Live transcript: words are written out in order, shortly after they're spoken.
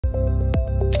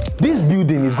This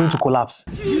building is going to collapse.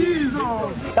 Jesus.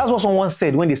 That's what someone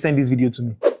said when they sent this video to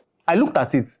me. I looked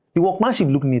at it. The workmanship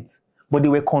looked neat, but they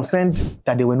were concerned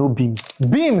that there were no beams.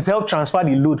 Beams help transfer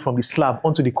the load from the slab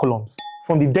onto the columns,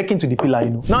 from the decking to the pillar,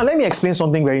 Now, let me explain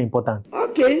something very important.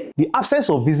 Okay. The absence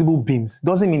of visible beams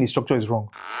doesn't mean the structure is wrong.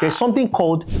 There's something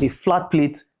called a flat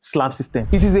plate slab system.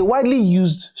 It is a widely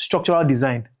used structural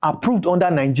design approved under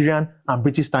Nigerian and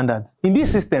British standards. In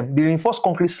this system, the reinforced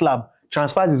concrete slab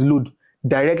transfers its load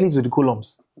directly to the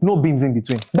columns. No beams in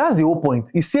between. That's the whole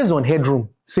point. It saves on headroom,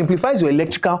 simplifies your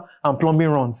electrical and plumbing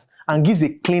runs, and gives a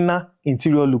cleaner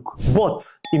interior look. But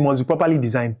it must be properly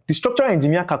designed. The structural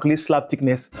engineer calculates slab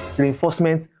thickness,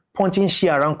 reinforcement, punching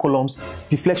shear around columns,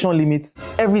 deflection limits,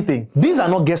 everything. These are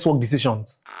not guesswork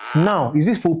decisions. Now, is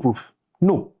this foolproof?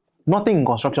 No, nothing in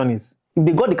construction is. If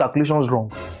they got the calculations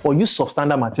wrong or use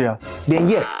substandard materials, then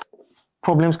yes,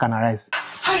 problems can arise.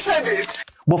 I said it.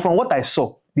 But from what I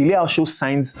saw, the layout shows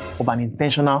signs of an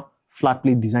intentional flat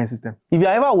plate design system. If you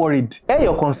are ever worried, air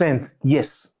your consent,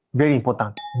 yes, very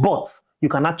important. But you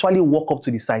can actually walk up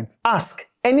to the site. Ask,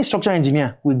 any structural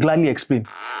engineer will gladly explain.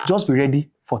 Just be ready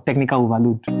for technical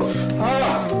overload.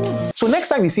 So next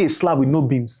time you see a slab with no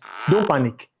beams, don't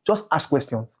panic. Just ask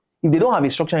questions. If they don't have a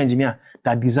structural engineer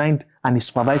that designed and is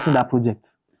supervising that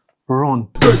project, run.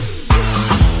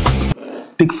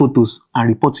 Take photos and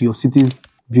report to your city's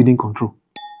building control.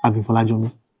 I've been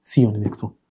Folajomi. See you on the next one.